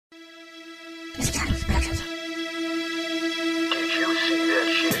Did you see that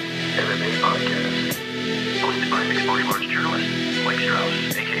shit? MMA podcast. Hosted by mixed martial arts journalist Mike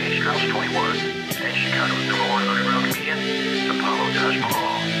Strauss, a.k.a. Strauss21, and Chicago's number one underground comedian, Apollo Taj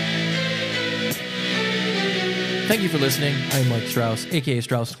Mahal. Thank you for listening. I'm Mike Strauss, a.k.a.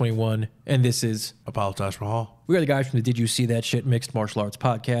 Strauss21, and this is Apollo Taj Mahal. We are the guys from the Did You See That Shit Mixed Martial Arts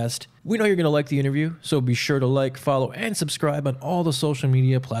podcast. We know you're going to like the interview, so be sure to like, follow, and subscribe on all the social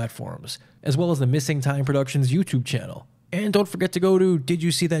media platforms, as well as the Missing Time Productions YouTube channel. And don't forget to go to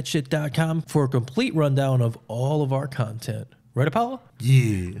didyousseethatshit.com for a complete rundown of all of our content. Right, Apollo?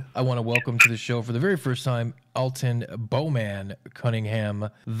 Yeah. I want to welcome to the show for the very first time, Alton Bowman Cunningham,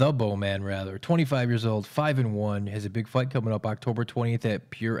 the Bowman rather, 25 years old, 5-1, has a big fight coming up October 20th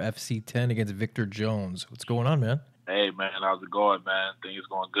at Pure FC 10 against Victor Jones. What's going on, man? Hey, man, how's it going, man? Things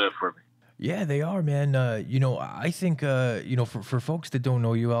going good for me. Yeah, they are, man. I think, for folks that don't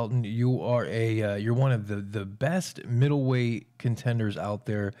know you, Alton, you are you're one of the best middleweight contenders out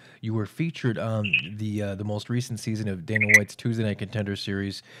there. You were featured on the most recent season of Dana White's Tuesday Night Contender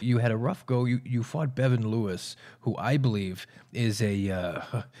Series. You had a rough go. You fought Bevan Lewis, who I believe is he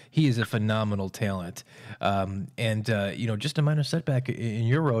is a phenomenal talent. Just a minor setback in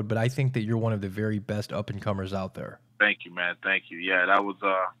your road, but I think that you're one of the very best up and comers out there. Thank you, man. Thank you. Yeah, that was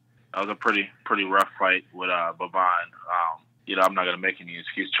a pretty rough fight with Bavan. I'm not gonna make any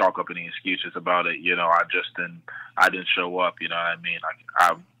chalk up any excuses about it. I didn't show up. You know what I mean?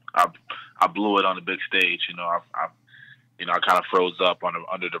 I blew it on the big stage. I kind of froze up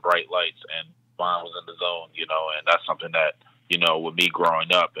under the bright lights, and Bavan was in the zone. And that's something that with me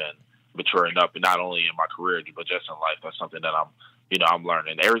growing up and maturing up, and not only in my career but just in life, that's something that I'm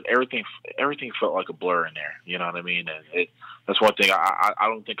learning. Everything felt like a blur in there. You know what I mean? And that's one thing I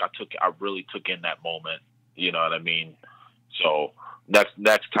don't think I really took in that moment. You know what I mean? So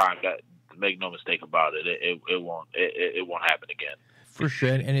next time, that make no mistake about it, it won't happen again. For sure,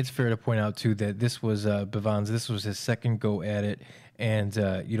 and it's fair to point out too that this was Bavan's. This was his second go at it, and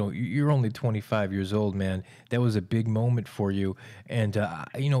you're only 25 years old, man. That was a big moment for you, and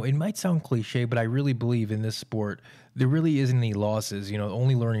it might sound cliche, but I really believe in this sport there really isn't any losses.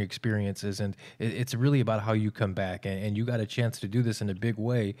 Only learning experiences, and it's really about how you come back. And you got a chance to do this in a big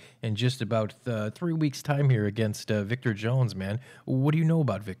way in just about 3 weeks' time here against Victor Jones, man. What do you know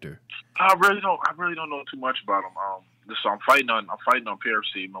about Victor? I really don't know too much about him. So I'm fighting on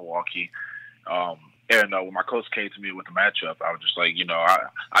PRC Milwaukee, and when my coach came to me with the matchup, I was just like,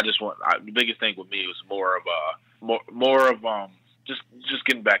 the biggest thing with me was more of just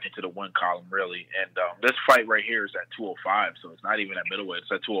getting back into the win column, really. And this fight right here is at 205, so it's not even at middleweight;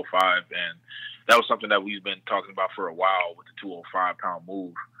 it's at 205, and that was something that we've been talking about for a while with the 205-pound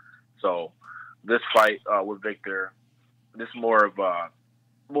move. So this fight with Victor, this more of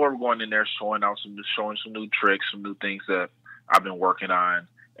going in there, showing some new tricks, some new things that I've been working on,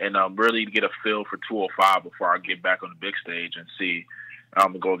 and really to get a feel for 205 before I get back on the big stage and see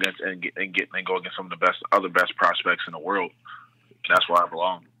go against some of the other best prospects in the world. That's where I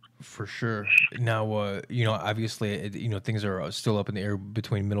belong. For sure. Now, obviously, things are still up in the air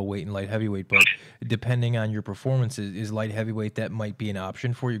between middleweight and light heavyweight, but depending on your performances, is light heavyweight that might be an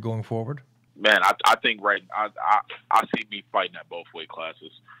option for you going forward? Man, I think I see me fighting at both weight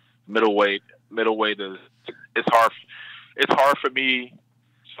classes. Middleweight is it's hard for me.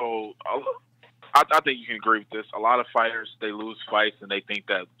 So I think you can agree with this. A lot of fighters, they lose fights and they think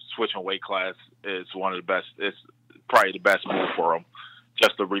that switching weight class is one of the best. It's probably the best move for them,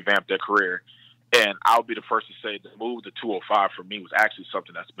 just to revamp their career. And I'll be the first to say the move to 205 for me was actually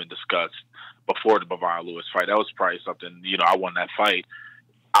something that's been discussed before the Bavan Lewis fight. That was probably something, I won that fight.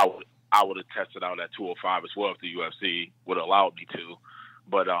 I would have tested out at 205 as well if the UFC would have allowed me to.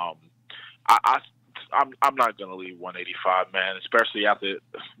 But I'm not going to leave 185, man, especially after,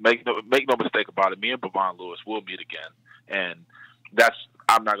 make no mistake about it, me and Bavan Lewis will meet again. And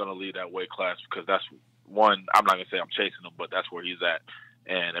I'm not going to leave that weight class because that's one, I'm not going to say I'm chasing him, but that's where he's at.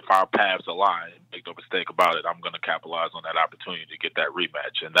 And if our paths align, make no mistake about it, I'm going to capitalize on that opportunity to get that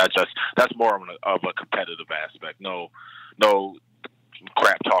rematch. And that's more of a competitive aspect. No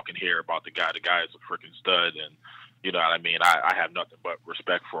crap talking here about the guy. The guy is a freaking stud, and you know what I mean. I have nothing but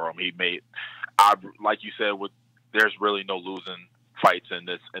respect for him. Like you said, there's really no losing fights in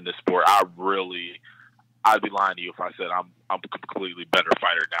this sport. I'd be lying to you if I said I'm a completely better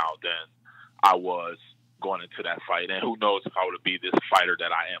fighter now than I was going into that fight. And who knows if I would be this fighter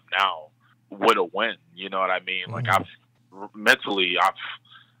that I am now with a win. You know what I mean? Like I'm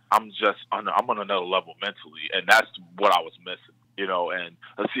on another level mentally, and that's what I was missing. And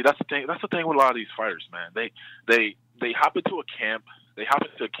let's see, that's the thing with a lot of these fighters, man. They hop into a camp They hop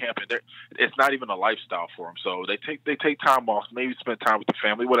into camp, and it's not even a lifestyle for them. So they take time off, maybe spend time with the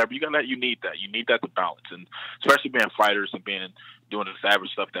family, whatever. You need that. You need that to balance, and especially being fighters and doing the savage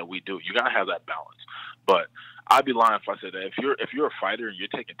stuff that we do. You gotta have that balance. But I'd be lying if I said that if you're a fighter and you're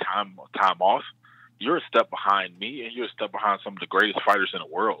taking time off, you're a step behind me, and you're a step behind some of the greatest fighters in the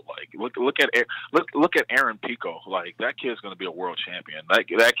world. Like look at Aaron Pico. Like that kid's going to be a world champion. Like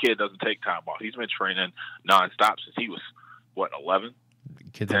that kid doesn't take time off. He's been training nonstop since he was 11.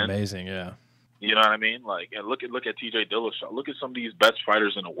 Kid's 10? Amazing, yeah. You know what I mean? Like, and look at T.J. Dillashaw. Look at some of these best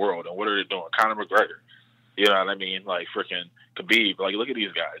fighters in the world, and what are they doing? Conor McGregor. You know what I mean? Like freaking Khabib. Like look at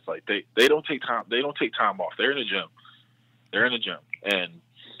these guys. Like they don't take time. They don't take time off. They're in the gym. And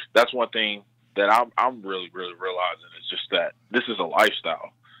that's one thing that I'm really, really realizing is just that this is a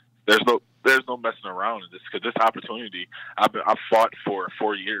lifestyle. There's no messing around in this, because this opportunity I've fought for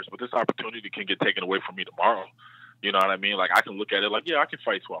 4 years, but this opportunity can get taken away from me tomorrow. You know what I mean? Like I can look at it like, yeah, I can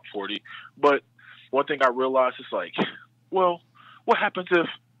fight till I'm 40, but one thing I realized is like, well, what happens if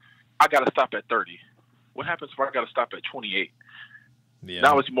I got to stop at 30? What happens if I got to stop at 28? Yeah.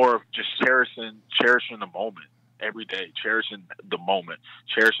 Now it's more of just cherishing the moment. Every day, cherishing the moment,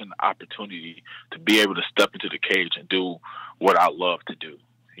 cherishing the opportunity to be able to step into the cage and do what I love to do.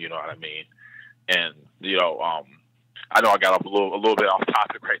 You know what I mean? And I know I got off a little bit off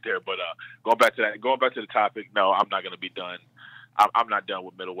topic right there, but going back to the topic, no, I'm not going to be done. I'm not done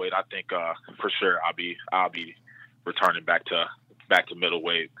with middleweight. I think for sure I'll be returning back to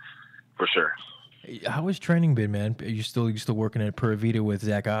middleweight for sure. How has training been, man? Are you still working at Pura Vida with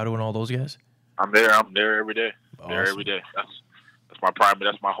Zach Otto and all those guys? I'm there every day. Awesome. There every day. That's my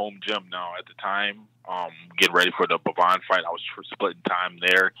primary. That's my home gym now. At the time, getting ready for the Bavon fight, I was splitting time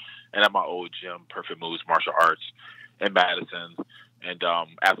there, and at my old gym, Perfect Moves Martial Arts in Madison. And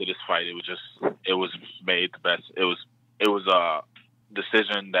after this fight, it was made the best. It was a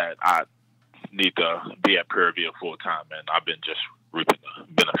decision that I need to be at Pura Vida full time, and I've been just reaping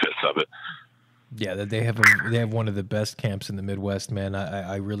the benefits of it. Yeah, they have one of the best camps in the Midwest, man.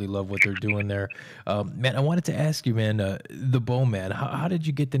 I really love what they're doing there. Man, I wanted to ask you, man, the Bowman. How did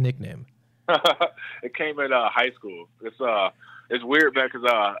you get the nickname? It came in high school. It's weird, man, because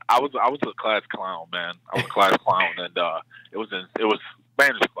I was a class clown, man. I was a class clown, and it was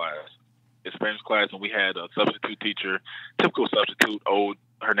Spanish class. It's Spanish class, and we had a substitute teacher, typical substitute.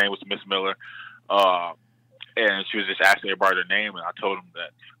 Her name was Miss Miller, and she was just asking everybody their name, and I told them that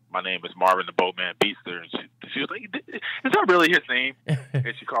my name is Marvin the Bowman Beaster, and she was like, "Is that really his name?"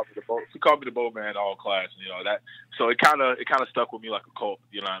 And she called me the Bowman all class, and that. So it kind of stuck with me like a cult,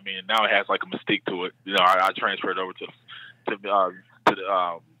 you know what I mean? Now it has like a mystique to it. I transferred over to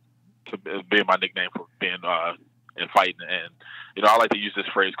being my nickname for being in fighting, and I like to use this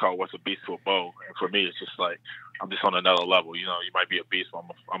phrase called "What's a beast to a bow?" And for me, it's just like I'm just on another level. You might be a beast, but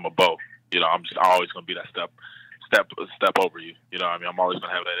I'm a bow. I'm always gonna be that step over you. You know what I mean? I'm always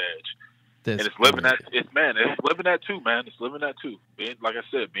gonna have that edge. And it's living that. It's living that too, man. It's living that too. Like I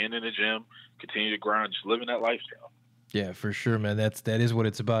said, being in the gym, continue to grind, just living that lifestyle. Yeah, for sure, man. That is what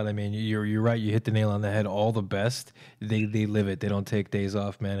it's about. I mean, you're right. You hit the nail on the head. All the best, they live it. They don't take days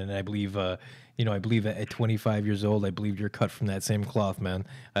off, man. And I believe, I believe at 25 years old, I believe you're cut from that same cloth, man.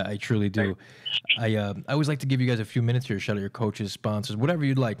 I truly do. I always like to give you guys a few minutes here. Shout out your coaches, sponsors, whatever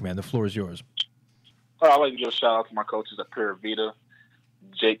you'd like, man. The floor is yours. I'd like to give a shout out to my coaches at Pura Vida,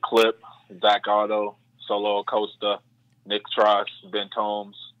 Jake Clip, Zach Otto, Solo Acosta, Nick Tross, Ben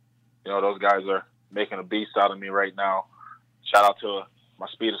Tomes. Those guys are making a beast out of me right now. Shout out to my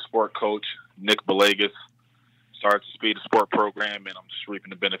Speed of Sport coach, Nick Belegas. Started the Speed of Sport program, and I'm just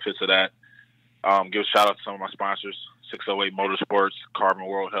reaping the benefits of that. Give a shout out to some of my sponsors, 608 Motorsports, Carbon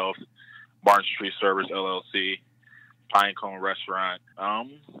World Health, Barnes Street Service, LLC, Pine Cone Restaurant.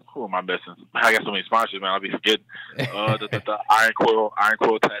 Who am I missing? I got so many sponsors, man. I'll be forgetting. The Iron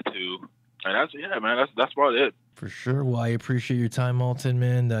Quill Tattoo. And that's about it. For sure. Well, I appreciate your time, Alton,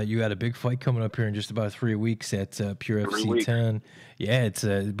 man. You got a big fight coming up here in just about 3 weeks at Pure FC 10. Yeah, it's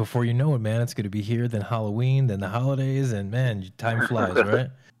before you know it, man. It's going to be here, then Halloween, then the holidays, and man, time flies, right?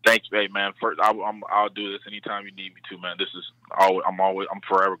 Thanks, hey man. First, I'll do this anytime you need me to, man. I'm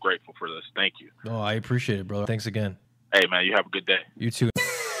forever grateful for this. Thank you. Oh, I appreciate it, brother. Thanks again. Hey, man, you have a good day. You too.